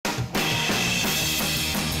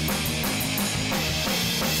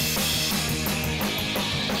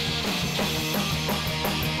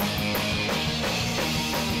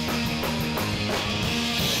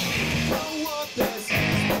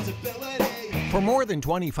For more than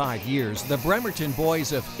 25 years, the Bremerton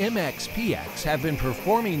boys of MXPX have been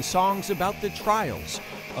performing songs about the trials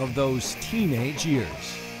of those teenage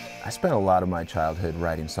years. I spent a lot of my childhood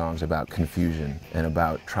writing songs about confusion and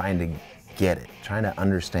about trying to get it, trying to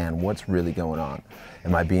understand what's really going on.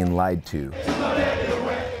 Am I being lied to?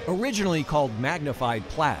 Originally called Magnified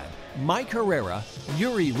Plaid, Mike Herrera,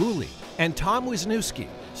 Yuri Woolley, and Tom Wisniewski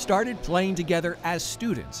started playing together as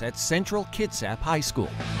students at Central Kitsap High School.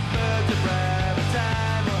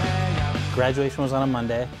 Graduation was on a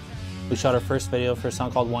Monday. We shot our first video for a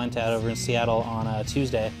song called Wine Tad over in Seattle on a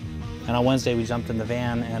Tuesday. And on Wednesday we jumped in the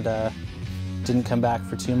van and didn't come back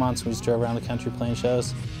for 2 months. We just drove around the country playing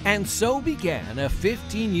shows. And so began a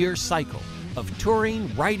 15-year cycle of touring,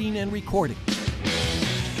 writing, and recording,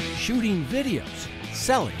 shooting videos,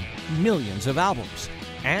 selling millions of albums,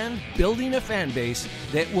 and building a fan base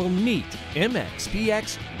that will meet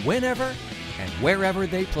MXPX whenever and wherever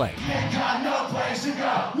they play. No place to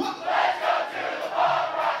go. Let's go to the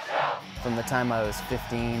punk rock show. From the time I was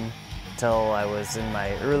 15 till I was in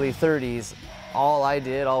my early 30s,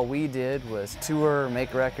 all we did was tour,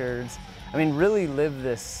 make records. I mean, really live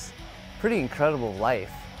this pretty incredible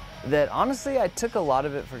life that honestly I took a lot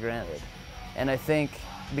of it for granted. And I think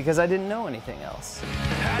because I didn't know anything else.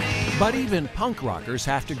 But even punk rockers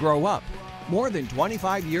have to grow up. More than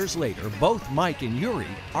 25 years later, both Mike and Yuri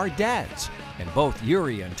are dads, and both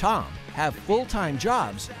Yuri and Tom have full-time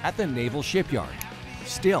jobs at the Naval Shipyard.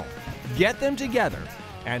 Still, get them together,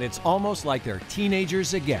 and it's almost like they're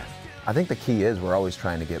teenagers again. I think the key is we're always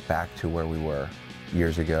trying to get back to where we were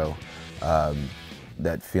years ago.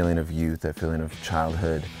 That feeling of youth, that feeling of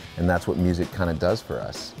childhood, and that's what music kind of does for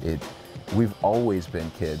us. We've always been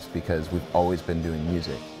kids because we've always been doing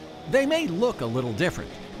music. They may look a little different,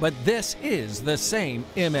 but this is the same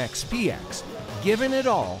MXPX, giving it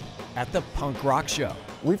all at the punk rock show.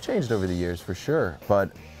 We've changed over the years for sure,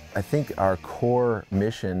 but I think our core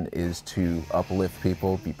mission is to uplift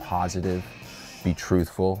people, be positive, be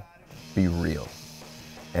truthful, be real,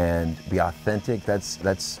 and be authentic.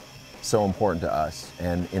 That's so important to us,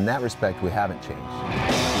 and in that respect, we haven't changed.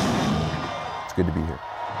 It's good to be here.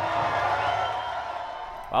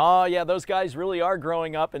 Oh yeah, those guys really are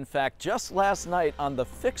growing up. In fact, just last night on the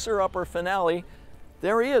Fixer Upper finale,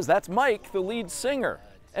 there he is. That's Mike, the lead singer.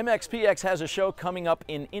 MXPX has a show coming up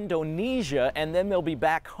in Indonesia, and then they'll be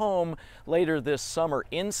back home later this summer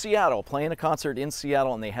in Seattle, playing a concert in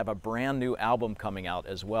Seattle, and they have a brand new album coming out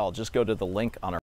as well. Just go to the link on our